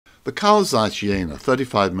The Zeiss Jena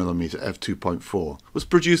 35mm f2.4 was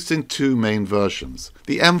produced in two main versions,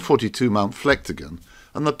 the M42 mount Flektogon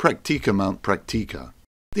and the Praktica mount Praktica.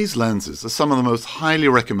 These lenses are some of the most highly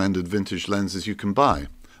recommended vintage lenses you can buy,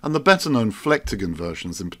 and the better-known Flektogon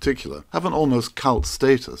versions in particular have an almost cult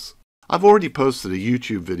status. I've already posted a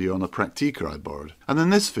YouTube video on a Prakticar I borrowed, and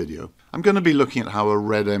in this video I'm going to be looking at how a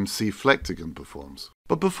red MC Flektogon performs.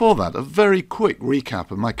 But before that, a very quick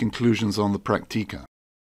recap of my conclusions on the Praktica.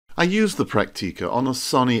 I used the Praktica on a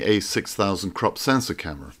Sony a6000 crop sensor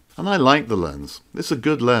camera, and I like the lens. It's a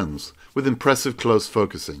good lens, with impressive close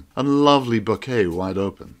focusing and lovely bokeh wide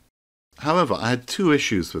open. However, I had two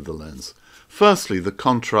issues with the lens. Firstly, the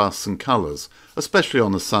contrasts and colours, especially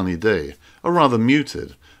on a sunny day, are rather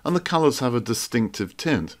muted, and the colours have a distinctive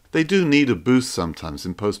tint. They do need a boost sometimes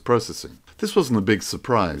in post-processing. This wasn't a big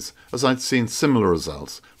surprise, as I'd seen similar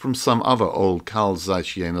results from some other old Zeiss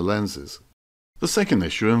Jena lenses. The second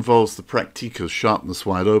issue involves the Praktica's sharpness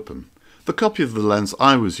wide open. The copy of the lens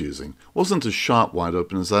I was using wasn't as sharp wide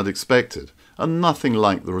open as I'd expected, and nothing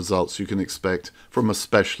like the results you can expect from a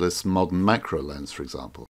specialist modern macro lens, for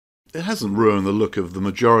example. It hasn't ruined the look of the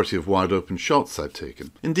majority of wide-open shots I've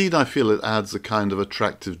taken. Indeed, I feel it adds a kind of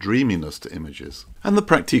attractive dreaminess to images. And the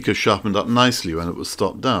Praktica sharpened up nicely when it was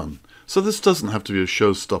stopped down, so this doesn't have to be a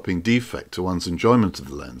show-stopping defect to one's enjoyment of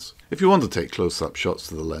the lens. If you want to take close-up shots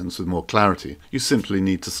to the lens with more clarity, you simply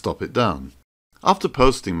need to stop it down. After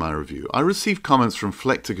posting my review, I received comments from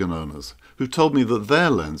Flektogon owners who told me that their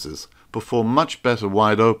lenses perform much better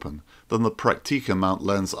wide-open than the Praktica mount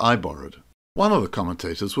lens I borrowed. One of the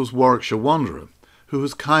commentators was Warwickshire Wanderer, who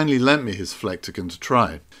has kindly lent me his Flektogon to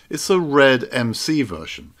try. It's a red MC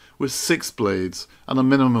version, with 6 blades and a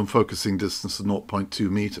minimum focusing distance of 0.2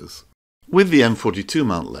 meters. With the M42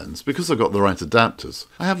 mount lens, because I got the right adapters,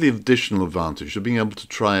 I have the additional advantage of being able to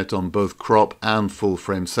try it on both crop and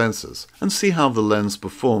full-frame sensors, and see how the lens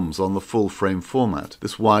performs on the full-frame format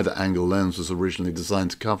this wider angle lens was originally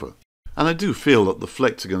designed to cover. And I do feel that the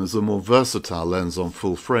Flektogon is a more versatile lens on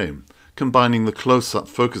full-frame, combining the close-up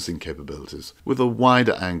focusing capabilities with a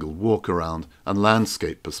wider angle walk-around and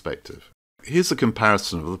landscape perspective. Here's a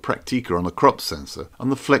comparison of the Praktica on a crop sensor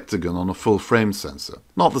and the Flektogon on a full-frame sensor.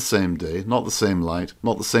 Not the same day, not the same light,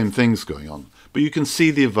 not the same things going on, but you can see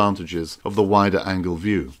the advantages of the wider angle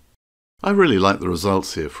view. I really like the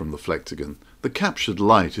results here from the Flektogon. The captured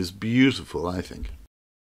light is beautiful, I think.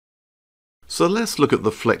 So let's look at the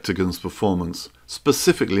Flektogon's performance,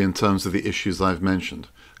 specifically in terms of the issues I've mentioned: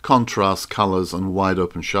 contrast, colours and wide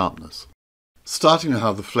open sharpness. Starting with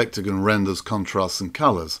how the Flektogon renders contrasts and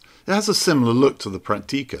colours, it has a similar look to the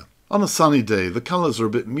Praktica. On a sunny day, the colours are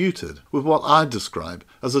a bit muted, with what I'd describe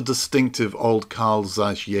as a distinctive old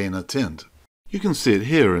Zeiss Jena tint. You can see it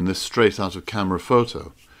here in this straight out of camera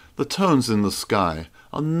photo. The tones in the sky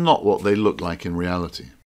are not what they look like in reality.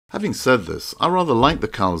 Having said this, I rather like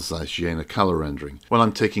the Zeiss Jena colour rendering when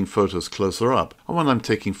I'm taking photos closer up and when I'm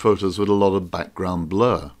taking photos with a lot of background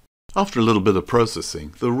blur. After a little bit of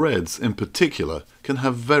processing, the reds in particular can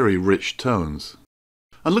have very rich tones.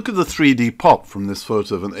 And look at the 3D pop from this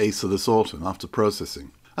photo of an Acer this autumn after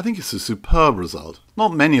processing. I think it's a superb result.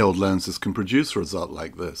 Not many old lenses can produce a result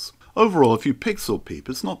like this. Overall, if you pixel peep,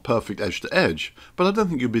 it's not perfect edge to edge, but I don't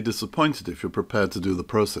think you'll be disappointed if you're prepared to do the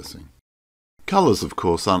processing. Colours, of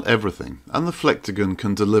course, aren't everything, and the Flektogon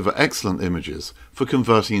can deliver excellent images for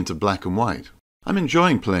converting into black and white. I'm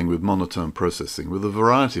enjoying playing with monotone processing with a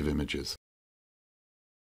variety of images.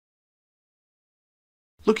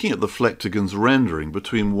 Looking at the Flektogon's rendering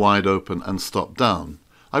between wide open and stop down,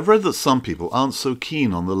 I've read that some people aren't so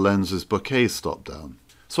keen on the lens's bokeh stop down.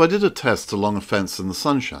 So I did a test along a fence in the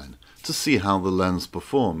sunshine to see how the lens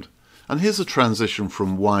performed. And here's a transition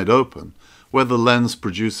from wide open, where the lens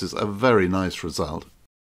produces a very nice result,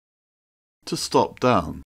 to stop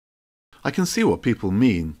down. I can see what people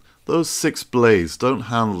mean. Those 6 blades don't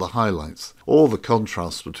handle the highlights or the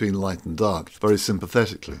contrast between light and dark very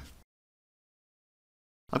sympathetically.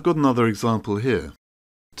 I've got another example here.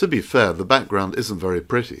 To be fair, the background isn't very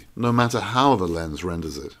pretty, no matter how the lens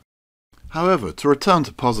renders it. However, to return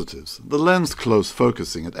to positives, the lens close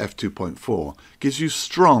focusing at f2.4 gives you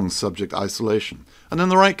strong subject isolation, and in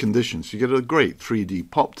the right conditions you get a great 3D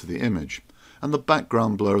pop to the image, and the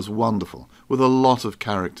background blur is wonderful, with a lot of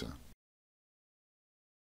character.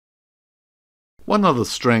 One other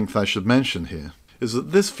strength I should mention here is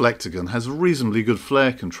that this Flektogon has reasonably good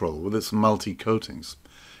flare control with its multi-coatings.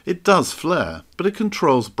 It does flare, but it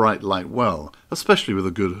controls bright light well, especially with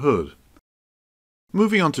a good hood.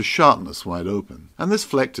 Moving on to sharpness wide open, and this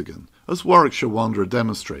Flektogon, as Warwickshire Wanderer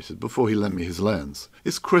demonstrated before he lent me his lens,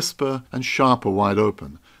 is crisper and sharper wide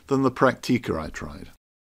open than the Praktica I tried.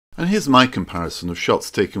 And here's my comparison of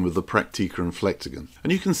shots taken with the Praktica and Flektogon,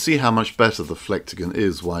 and you can see how much better the Flektogon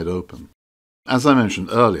is wide open. As I mentioned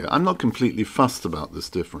earlier, I'm not completely fussed about this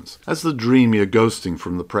difference, as the dreamier ghosting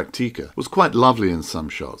from the Praktica was quite lovely in some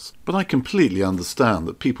shots, but I completely understand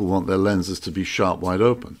that people want their lenses to be sharp wide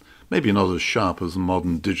open, maybe not as sharp as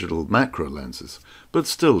modern digital macro lenses, but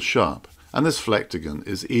still sharp, and this Flektogon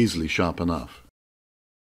is easily sharp enough.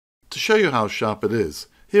 To show you how sharp it is,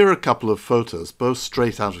 here are a couple of photos, both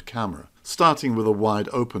straight out of camera, starting with a wide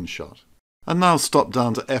open shot. And now stop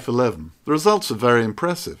down to f11. The results are very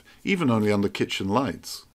impressive, even only under kitchen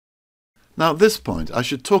lights. Now at this point I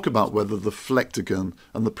should talk about whether the Flektogon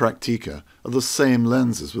and the Praktica are the same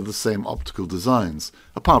lenses with the same optical designs,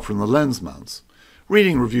 apart from the lens mounts.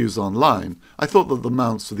 Reading reviews online, I thought that the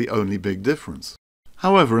mounts were the only big difference.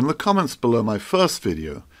 However, in the comments below my first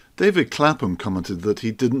video, David Clapham commented that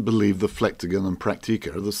he didn't believe the Flektogon and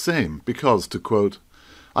Praktica are the same because, to quote,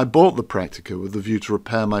 "I bought the Praktica with the view to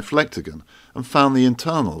repair my Flektogon and found the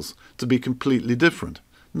internals to be completely different.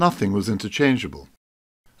 Nothing was interchangeable."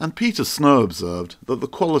 And Peter Snow observed that the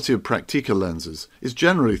quality of Praktica lenses is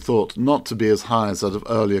generally thought not to be as high as that of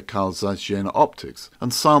earlier Zeiss Jena optics,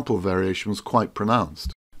 and sample variation was quite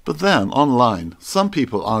pronounced. But then, online, some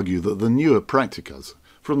people argue that the newer Prakticas,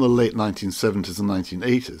 from the late 1970s and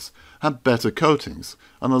 1980s, have better coatings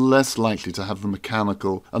and are less likely to have the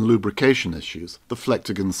mechanical and lubrication issues the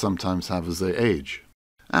Flektogons sometimes have as they age.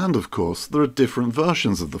 And of course, there are different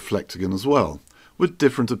versions of the Flektogon as well, with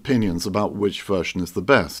different opinions about which version is the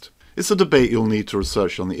best. It's a debate you'll need to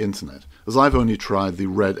research on the internet, as I've only tried the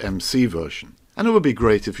Red MC version, and it would be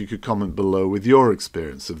great if you could comment below with your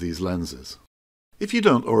experience of these lenses. If you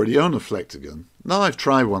don't already own a Flektogon, now I've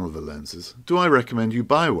tried one of the lenses, do I recommend you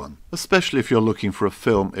buy one, especially if you're looking for a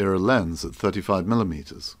film-era lens at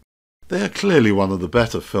 35mm. They are clearly one of the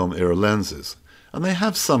better film-era lenses, and they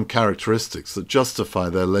have some characteristics that justify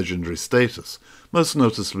their legendary status, most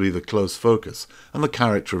noticeably the close focus and the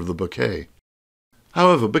character of the bokeh.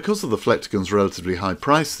 However, because of the Flektogon's relatively high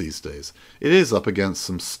price these days, it is up against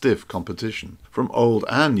some stiff competition from old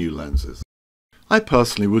and new lenses. I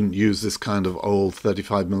personally wouldn't use this kind of old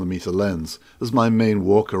 35mm lens as my main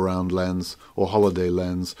walk-around lens or holiday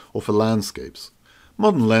lens or for landscapes.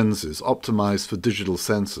 Modern lenses, optimized for digital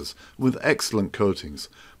sensors with excellent coatings,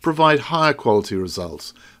 provide higher quality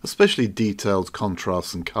results, especially detailed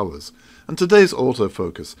contrasts and colors, and today's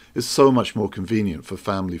autofocus is so much more convenient for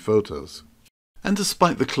family photos. And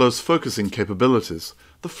despite the close focusing capabilities,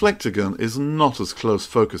 the Flektogon is not as close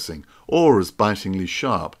focusing or as bitingly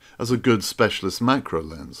sharp as a good specialist macro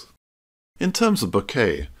lens. In terms of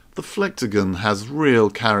bokeh, the Flektogon has real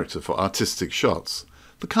character for artistic shots,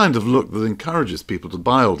 the kind of look that encourages people to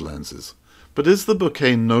buy old lenses. But is the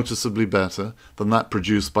bokeh noticeably better than that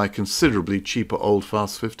produced by considerably cheaper old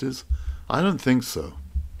fast 50s? I don't think so.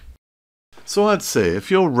 So I'd say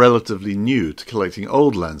if you're relatively new to collecting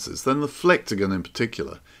old lenses, then the Flektogon in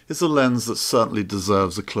particular is a lens that certainly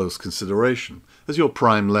deserves a close consideration as your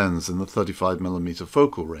prime lens in the 35mm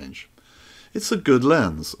focal range. It's a good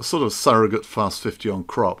lens, a sort of surrogate fast 50 on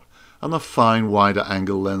crop, and a fine wider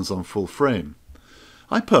angle lens on full frame.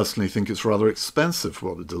 I personally think it's rather expensive for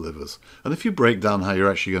what it delivers, and if you break down how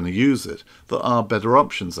you're actually going to use it, there are better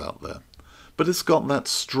options out there. But it's got that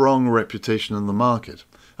strong reputation in the market,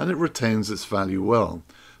 and it retains its value well,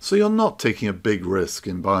 so you're not taking a big risk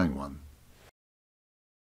in buying one.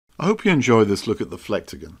 I hope you enjoyed this look at the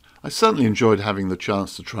Flektogon. I certainly enjoyed having the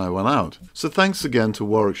chance to try one out, so thanks again to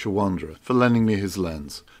Warwickshire Wanderer for lending me his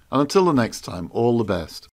lens, and until the next time, all the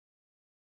best.